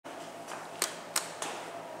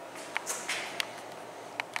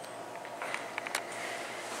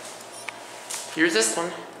Here's this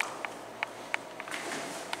one.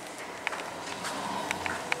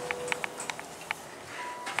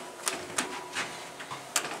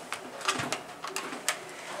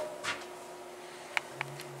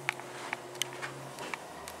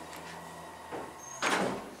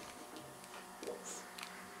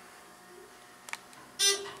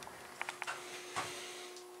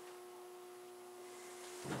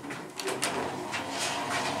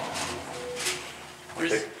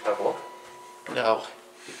 Have a look. No.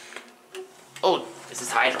 Oh, is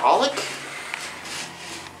this hydraulic?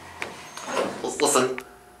 Listen.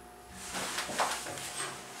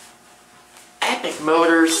 Epic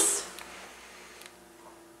Motors.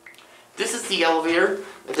 This is the elevator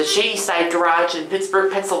at the Shadyside Garage in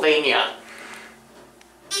Pittsburgh, Pennsylvania.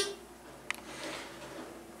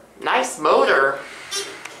 Nice motor.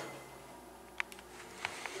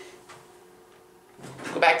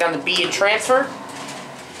 Go back down to B and transfer.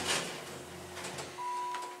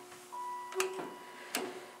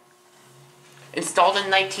 Installed in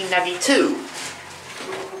 1992.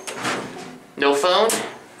 No phone.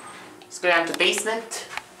 Let's go down to the basement.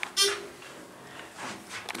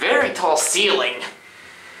 Very tall ceiling.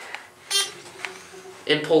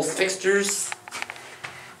 Impulse fixtures.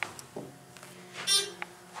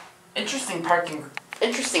 Interesting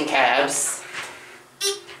cabs.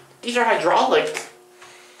 These are hydraulic.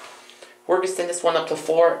 We're gonna send this one up to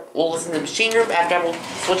 4. We'll listen to the machine room. After that, we'll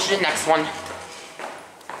switch to the next one.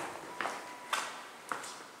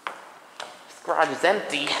 Garage is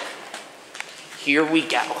empty. Here we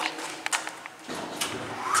go.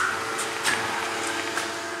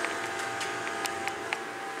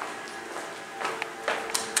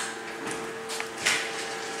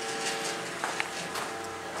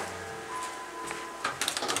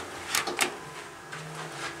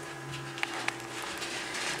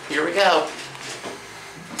 Here we go.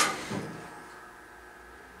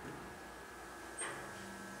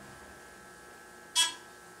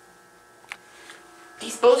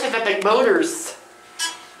 These both have epic motors.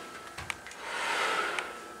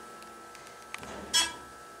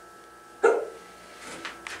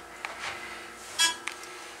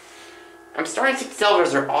 I'm starting to think the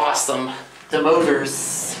elevators are awesome. The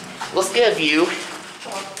motors. Let's get a view.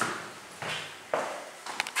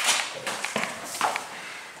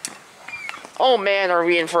 Oh man, are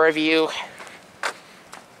we in for a view.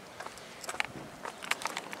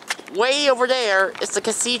 Way over there is the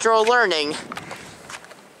Cathedral of Learning.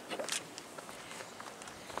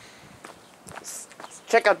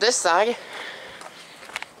 Check out this side.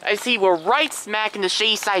 I see we're right smack in the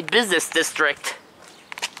Shadyside Business District.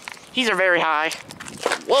 These are very high.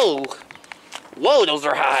 Whoa. Whoa, those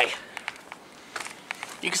are high.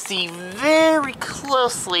 You can see very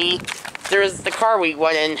closely, there's the car we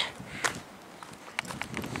went in.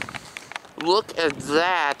 Look at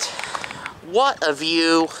that. What a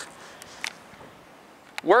view.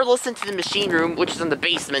 We're listening to the machine room, which is in the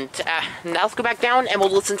basement. Now let's go back down and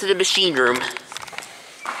we'll listen to the machine room.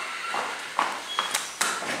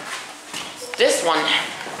 This one.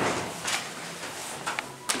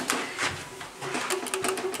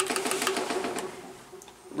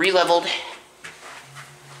 Re-leveled.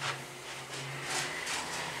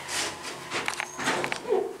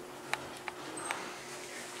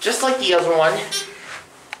 Just like the other one.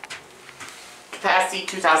 Capacity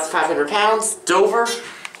 2,500 pounds. Dover.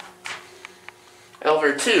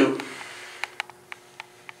 Elevator 2.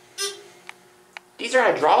 These are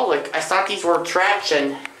hydraulic. I thought these were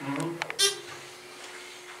traction. Mm-hmm.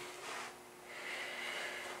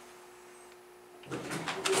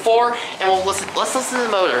 Four, and we'll listen. Let's listen to the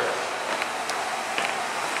motor.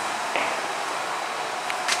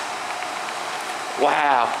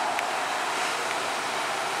 Wow.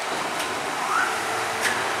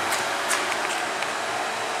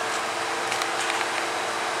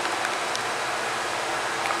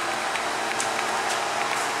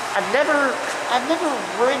 I've never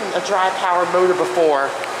ridden a dry power motor before.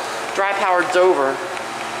 Dry power Dover.